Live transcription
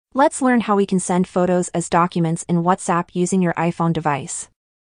Let's learn how we can send photos as documents in WhatsApp using your iPhone device.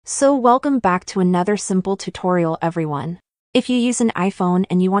 So welcome back to another simple tutorial, everyone. If you use an iPhone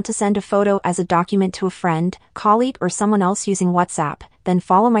and you want to send a photo as a document to a friend, colleague, or someone else using WhatsApp, then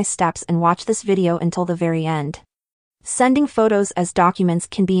follow my steps and watch this video until the very end. Sending photos as documents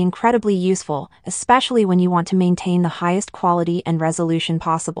can be incredibly useful, especially when you want to maintain the highest quality and resolution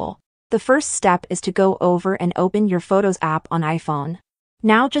possible. The first step is to go over and open your Photos app on iPhone.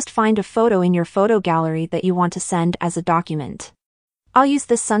 Now just find a photo in your photo gallery that you want to send as a document. I'll use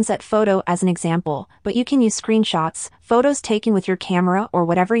this sunset photo as an example, but you can use screenshots, photos taken with your camera, or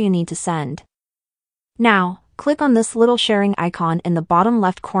whatever you need to send. Now, click on this little sharing icon in the bottom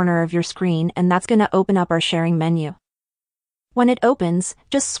left corner of your screen, and that's going to open up our sharing menu. When it opens,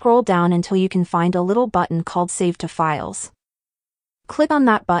 just scroll down until you can find a little button called Save to Files. Click on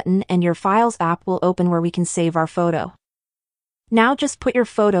that button and your Files app will open where we can save our photo. Now just put your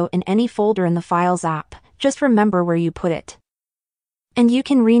photo in any folder in the Files app, just remember where you put it. And you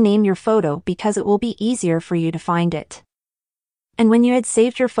can rename your photo because it will be easier for you to find it. And when you had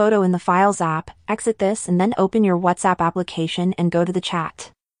saved your photo in the Files app, exit this and then open your WhatsApp application and go to the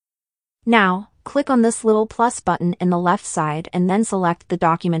chat. Now, click on this little plus button in the left side and then select the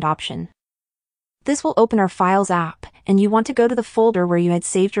document option. This will open our Files app, and you want to go to the folder where you had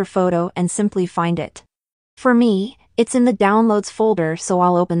saved your photo and simply find it. For me, it's in the Downloads folder, so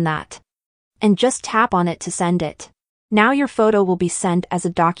I'll open that. And just tap on it to send it. Now your photo will be sent as a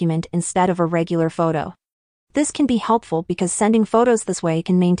document instead of a regular photo. This can be helpful because sending photos this way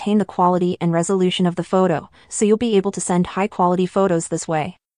can maintain the quality and resolution of the photo, so you'll be able to send high-quality photos this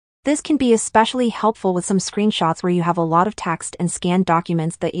way. This can be especially helpful with some screenshots where you have a lot of text and scanned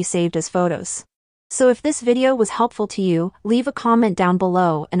documents that you saved as photos. So if this video was helpful to you, leave a comment down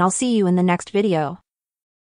below and I'll see you in the next video.